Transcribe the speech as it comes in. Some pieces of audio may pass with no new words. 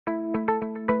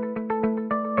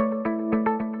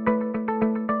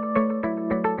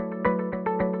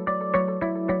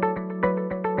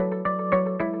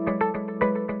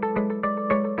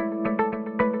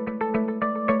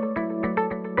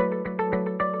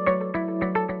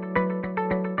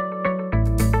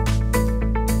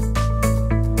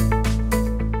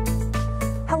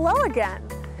again,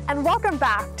 and welcome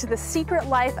back to The Secret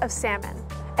Life of Salmon.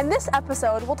 In this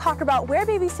episode, we'll talk about where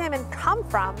baby salmon come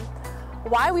from,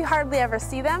 why we hardly ever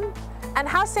see them, and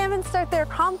how salmon start their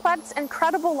complex,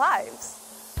 incredible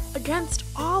lives. Against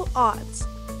all odds,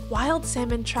 wild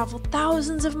salmon travel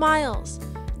thousands of miles,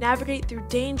 navigate through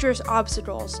dangerous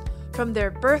obstacles, from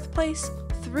their birthplace,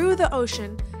 through the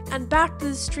ocean, and back to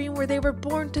the stream where they were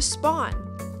born to spawn.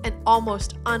 An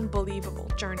almost unbelievable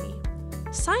journey.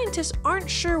 Scientists aren't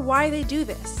sure why they do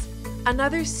this.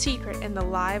 Another secret in the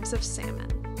lives of salmon.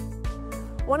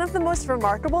 One of the most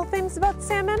remarkable things about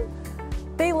salmon,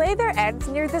 they lay their eggs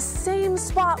near the same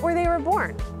spot where they were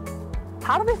born.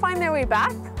 How do they find their way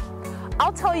back?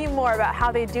 I'll tell you more about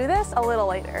how they do this a little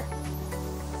later.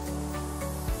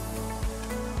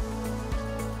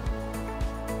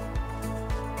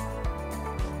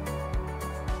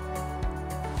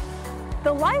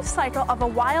 The life cycle of a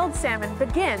wild salmon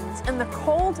begins in the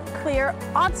cold, clear,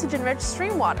 oxygen-rich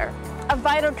stream water, a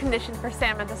vital condition for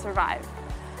salmon to survive.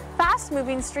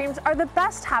 Fast-moving streams are the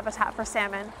best habitat for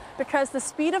salmon because the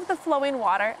speed of the flowing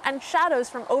water and shadows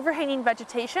from overhanging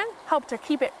vegetation help to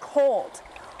keep it cold.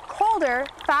 Colder,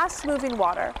 fast-moving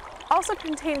water also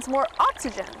contains more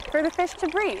oxygen for the fish to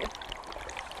breathe.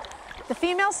 The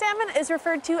female salmon is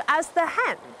referred to as the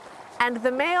hen, and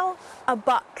the male, a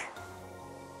buck.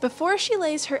 Before she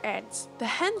lays her eggs, the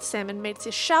hen salmon makes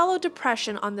a shallow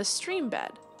depression on the stream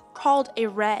bed, called a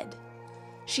redd.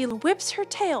 She whips her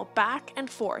tail back and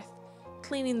forth,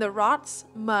 cleaning the rocks,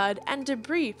 mud, and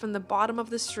debris from the bottom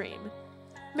of the stream,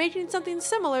 making something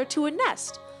similar to a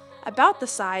nest, about the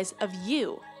size of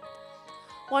you.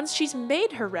 Once she's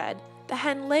made her redd, the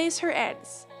hen lays her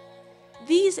eggs.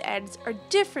 These eggs are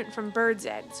different from birds'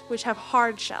 eggs, which have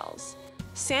hard shells.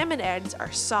 Salmon eggs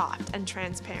are soft and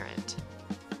transparent.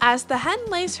 As the hen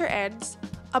lays her eggs,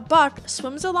 a buck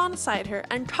swims alongside her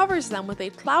and covers them with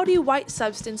a cloudy white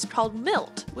substance called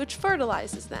milt, which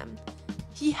fertilizes them.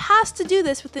 He has to do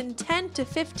this within 10 to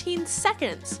 15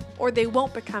 seconds, or they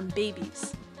won't become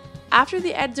babies. After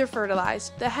the eggs are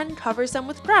fertilized, the hen covers them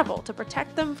with gravel to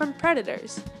protect them from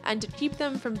predators and to keep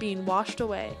them from being washed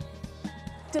away.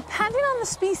 Depending on the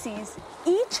species,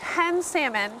 each hen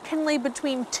salmon can lay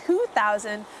between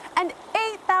 2,000 and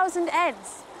 8,000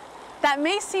 eggs. That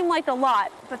may seem like a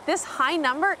lot, but this high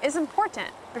number is important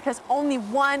because only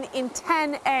 1 in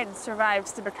 10 eggs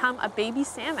survives to become a baby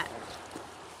salmon.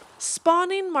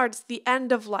 Spawning marks the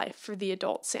end of life for the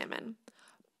adult salmon.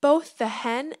 Both the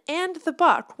hen and the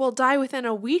buck will die within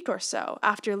a week or so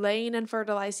after laying and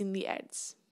fertilizing the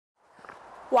eggs.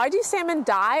 Why do salmon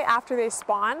die after they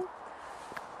spawn?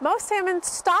 Most salmon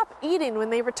stop eating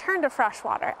when they return to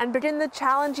freshwater and begin the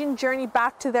challenging journey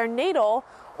back to their natal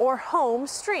or home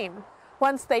stream.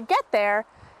 Once they get there,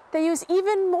 they use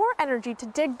even more energy to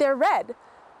dig their redd,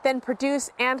 then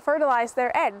produce and fertilize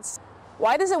their eggs.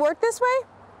 Why does it work this way?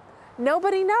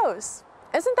 Nobody knows.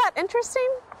 Isn't that interesting?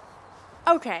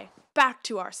 Okay, back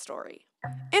to our story.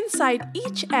 Inside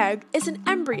each egg is an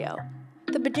embryo,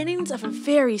 the beginnings of a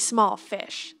very small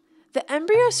fish. The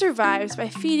embryo survives by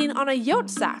feeding on a yolk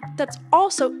sac that's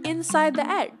also inside the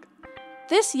egg.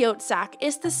 This yolk sac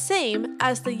is the same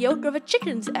as the yolk of a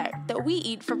chicken's egg that we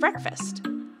eat for breakfast.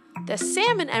 The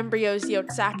salmon embryo's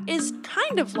yolk sac is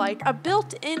kind of like a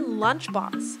built-in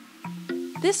lunchbox.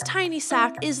 This tiny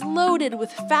sac is loaded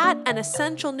with fat and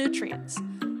essential nutrients,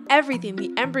 everything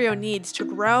the embryo needs to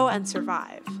grow and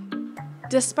survive.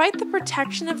 Despite the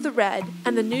protection of the redd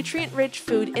and the nutrient-rich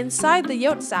food inside the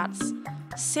yolk sacs,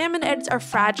 salmon eggs are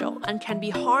fragile and can be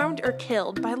harmed or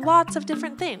killed by lots of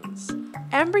different things.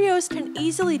 Embryos can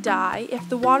easily die if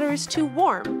the water is too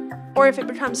warm, or if it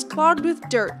becomes clogged with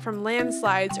dirt from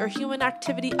landslides or human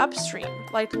activity upstream,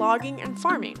 like logging and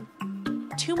farming.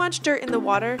 Too much dirt in the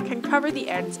water can cover the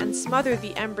eggs and smother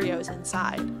the embryos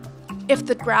inside. If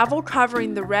the gravel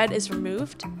covering the redd is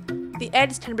removed, the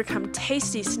eggs can become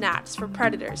tasty snacks for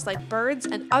predators like birds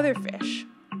and other fish,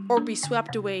 or be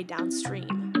swept away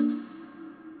downstream.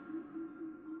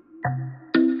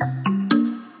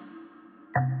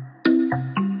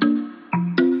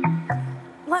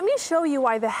 Let me show you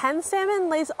why the hen salmon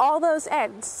lays all those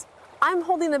eggs. I'm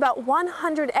holding about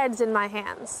 100 eggs in my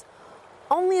hands.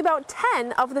 Only about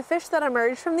 10 of the fish that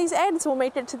emerge from these eggs will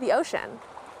make it to the ocean.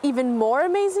 Even more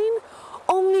amazing,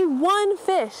 only 1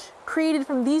 fish created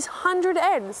from these 100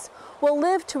 eggs will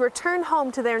live to return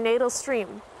home to their natal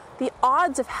stream. The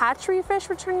odds of hatchery fish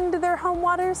returning to their home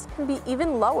waters can be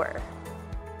even lower.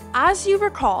 As you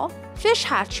recall, fish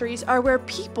hatcheries are where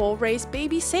people raise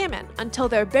baby salmon until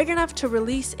they're big enough to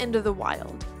release into the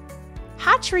wild.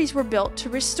 Hatcheries were built to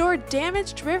restore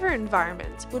damaged river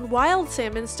environments when wild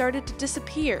salmon started to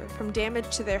disappear from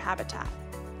damage to their habitat.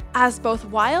 As both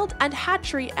wild and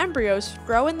hatchery embryos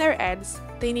grow in their eggs,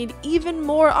 they need even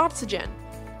more oxygen,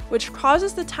 which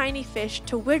causes the tiny fish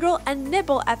to wiggle and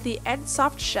nibble at the egg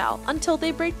soft shell until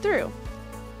they break through.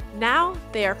 Now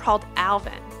they are called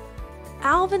alevin.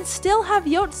 Alevins still have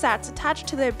yolk sacs attached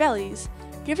to their bellies,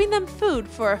 giving them food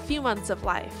for a few months of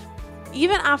life.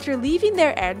 Even after leaving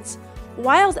their eggs,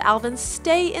 wild alevins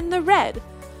stay in the red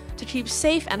to keep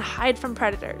safe and hide from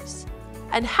predators.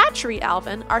 And hatchery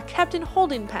alevin are kept in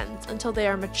holding pens until they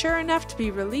are mature enough to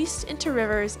be released into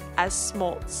rivers as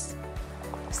smolts.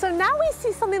 So now we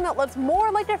see something that looks more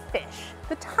like a fish,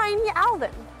 the tiny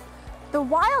alevin. The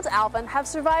wild alevin have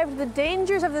survived the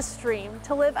dangers of the stream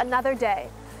to live another day,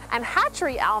 and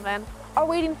hatchery alevin are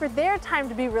waiting for their time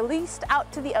to be released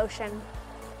out to the ocean.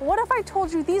 What if I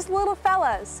told you these little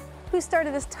fellas, who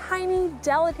started as tiny,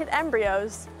 delicate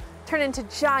embryos, turn into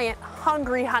giant,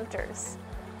 hungry hunters?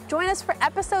 Join us for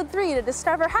episode 3 to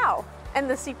discover how in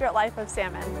The Secret Life of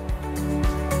Salmon.